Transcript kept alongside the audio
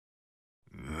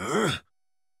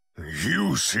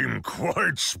You seem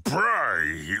quite spry,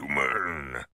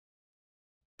 human.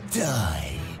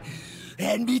 Die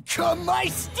and become my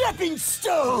stepping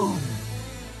stone!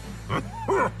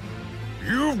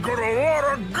 You've got a lot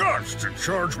of guts to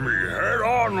charge me head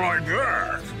on like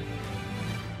that.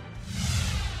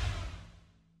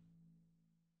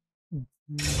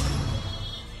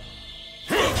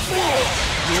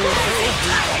 Your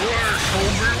filthy flesh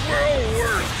will be well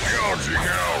worth gouging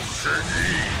out to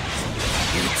eat.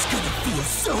 It's gonna feel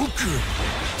so good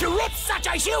to rip such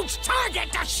a huge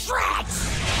target to shreds!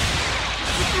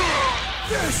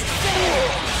 This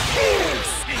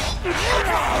pierce!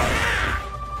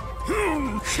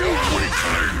 Kill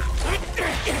weakling!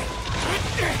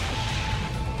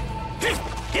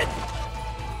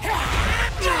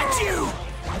 Got you!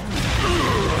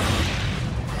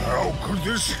 How could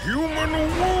this human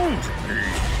wound me?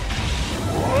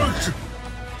 What?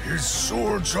 His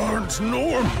swords aren't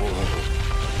normal.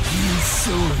 These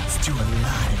swords do a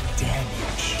lot of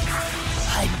damage.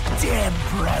 I'm damn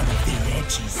proud of their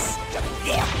edges.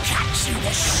 They'll cut you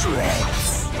to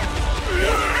shreds.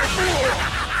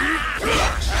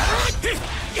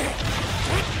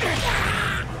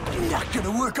 Not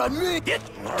gonna work on me.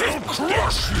 I'll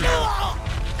crush you.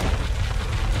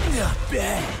 Not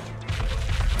bad.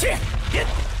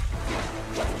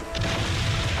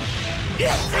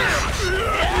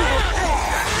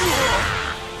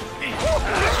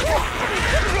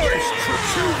 Nice trick,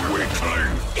 you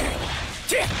weakling.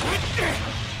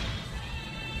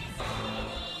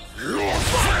 You're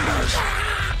finished.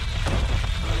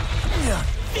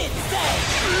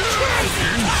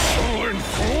 Insolent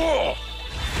fool!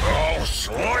 I'll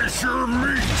slice your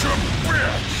meat to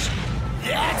bits!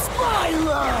 That's my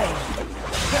line!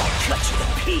 I'll cut you to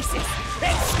pieces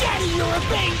and scatter your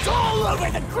remains all over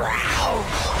the ground!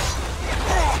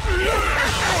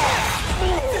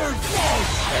 Third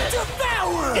phase,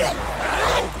 devour!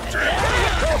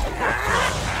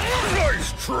 Nice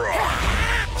try!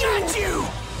 Got you!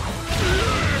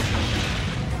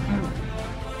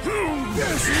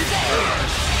 This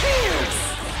pierce!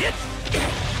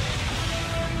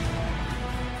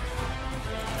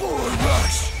 Boar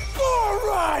rush! Boar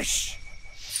rush!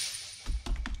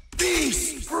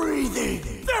 Beast breathing!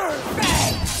 Third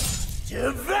phase!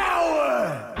 Devour!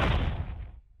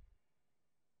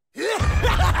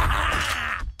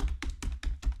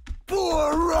 Boar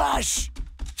rush!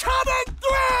 Coming